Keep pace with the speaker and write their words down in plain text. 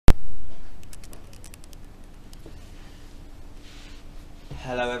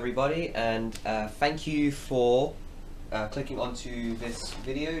Hello everybody, and thank you for clicking onto this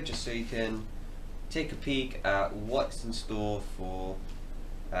video just so you can take a peek at what's in store for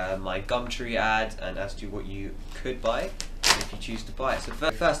my Gumtree ad and as to what you could buy if you choose to buy it. So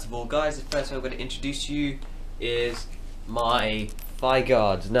first of all guys, the first thing I'm going to introduce you is my thigh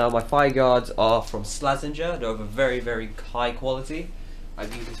guards. Now my thigh guards are from Slazenger. They're of a very high quality.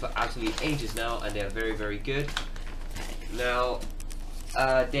 I've used this for absolutely ages now and they're very good. Now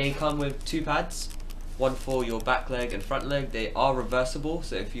they come with two pads, one for your back leg and front leg. They are reversible,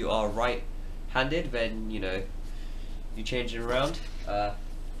 so if you are right-handed, then you change it around.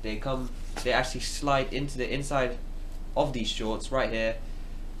 They actually slide into the inside of these shorts right here.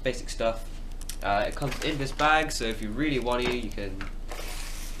 Basic stuff. It comes in this bag, so if you really want to, you can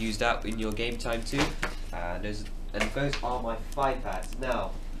use that in your game time too. Those are my thigh pads.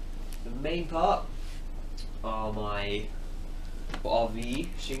 Now, the main part are my RV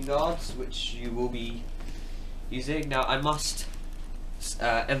shin guards, which you will be using. Now I must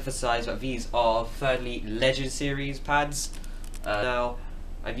emphasize that these are thirdly Legend series pads. Now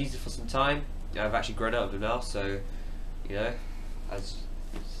I've used it for some time. I've actually grown out of them now, so as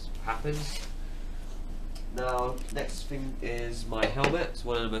happens. Now next thing is my helmet. It's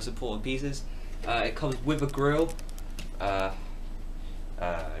one of the most important pieces. It comes with a grill, a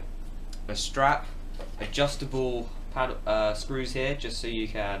strap, adjustable screws here just so you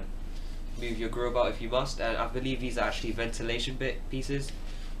can move your grill belt if you must, and I believe these are actually ventilation pieces,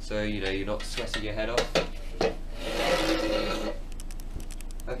 so you're not sweating your head off.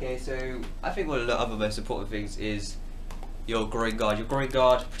 Okay, so I think one of the other most important things is your groin guard. Your groin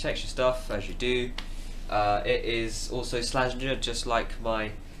guard protects your stuff as you do. It is also Slazenger, just like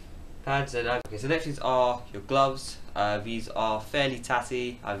my pads. And okay, so next things are your gloves. These are fairly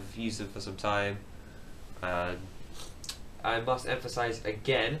tatty. I've used them for some time, and I must emphasize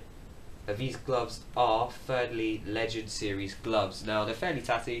again that these gloves are thirdly Legend series gloves. Now they're fairly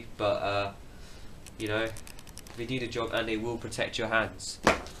tatty, but they do the job and they will protect your hands.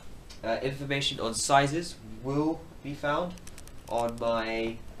 Information on sizes will be found on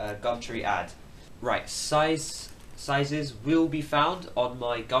my Gumtree ad. Right, sizes will be found on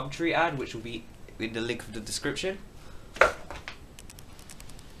my Gumtree ad, which will be in the link of the description.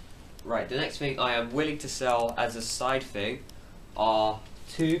 Right, the next thing I am willing to sell as a side thing are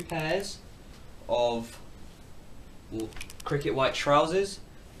two pairs of cricket white trousers.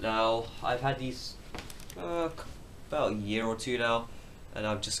 Now, I've had these about a year or two now, and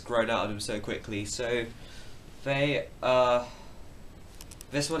I've just grown out of them so quickly. So, this one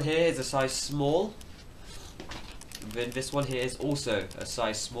here is a size small, then this one here is also a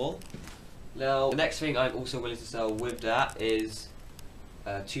size small. Now, the next thing I'm also willing to sell with that is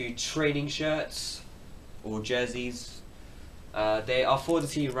two training shirts or jerseys. They are for the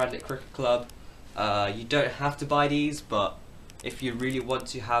Team Radnick Cricket Club. You don't have to buy these, but if you really want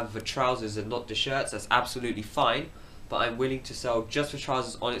to have the trousers and not the shirts, that's absolutely fine. But I'm willing to sell just the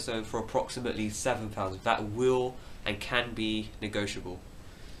trousers on its own for approximately £7. That will and can be negotiable.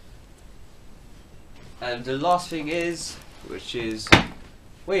 And the last thing is, which is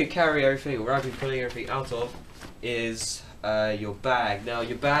where you carry everything, where I've been pulling everything out of, is your bag. Now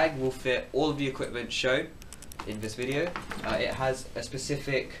your bag will fit all of the equipment shown in this video. It has a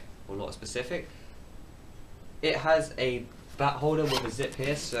specific, well not specific, it has a bat holder with a zip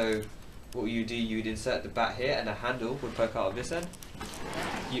here, so what you do, you would insert the bat here and a handle would poke out of this end.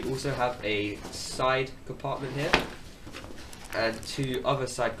 You also have a side compartment here and two other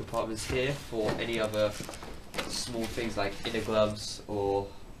side compartments here for any other small things like inner gloves or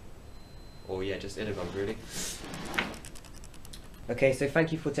yeah, just inner gloves really. Okay, so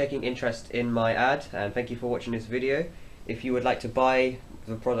thank you for taking interest in my ad and thank you for watching this video. If you would like to buy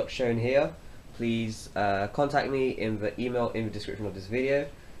the product shown here, please contact me in the email in the description of this video.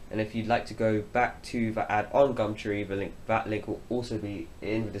 And if you'd like to go back to the ad on Gumtree, that link will also be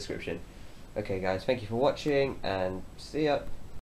in the description. Okay guys, thank you for watching and see ya.